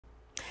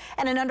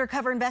And an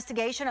undercover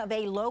investigation of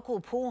a local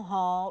pool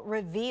hall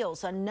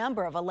reveals a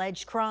number of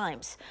alleged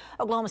crimes.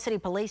 Oklahoma City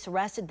police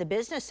arrested the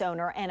business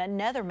owner and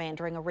another man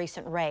during a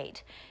recent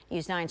raid.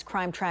 News 9's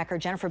crime tracker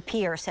Jennifer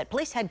Pierce at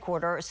police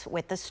headquarters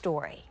with the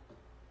story.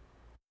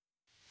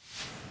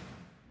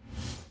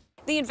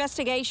 The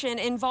investigation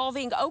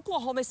involving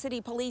Oklahoma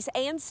City police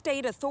and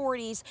state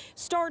authorities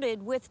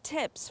started with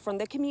tips from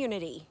the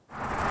community.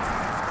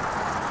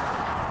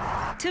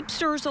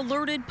 Tipsters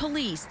alerted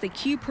police the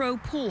Q-Pro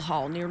pool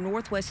hall near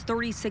Northwest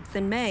 36th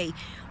and May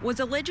was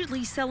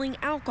allegedly selling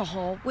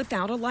alcohol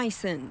without a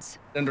license.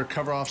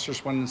 Undercover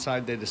officers went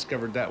inside. They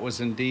discovered that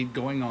was indeed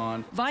going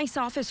on. Vice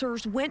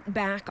officers went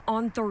back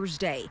on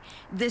Thursday,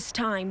 this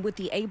time with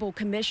the Able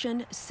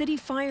Commission, city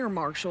fire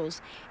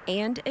marshals,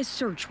 and a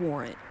search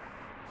warrant.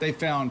 They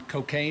found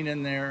cocaine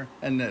in there,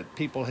 and that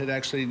people had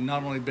actually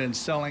not only been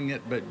selling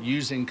it, but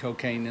using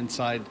cocaine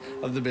inside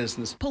of the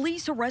business.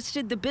 Police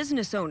arrested the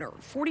business owner,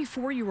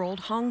 44-year-old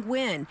Hong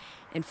Nguyen,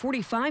 and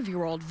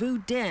 45-year-old Vu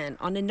Den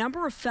on a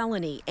number of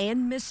felony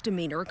and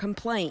misdemeanor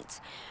complaints.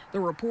 The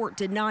report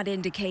did not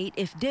indicate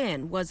if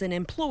Den was an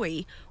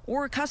employee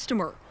or a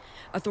customer.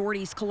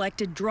 Authorities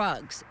collected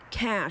drugs,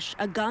 cash,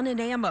 a gun and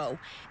ammo,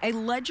 a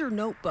ledger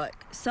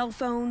notebook, cell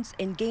phones,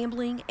 and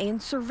gambling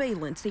and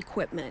surveillance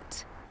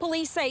equipment.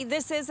 Police say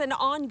this is an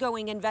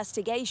ongoing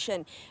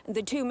investigation.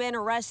 The two men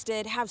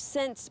arrested have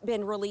since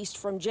been released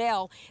from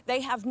jail.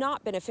 They have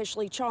not been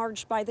officially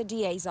charged by the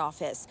DA's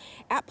office.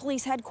 At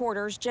police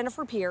headquarters,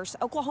 Jennifer Pierce,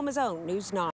 Oklahoma's own News 9.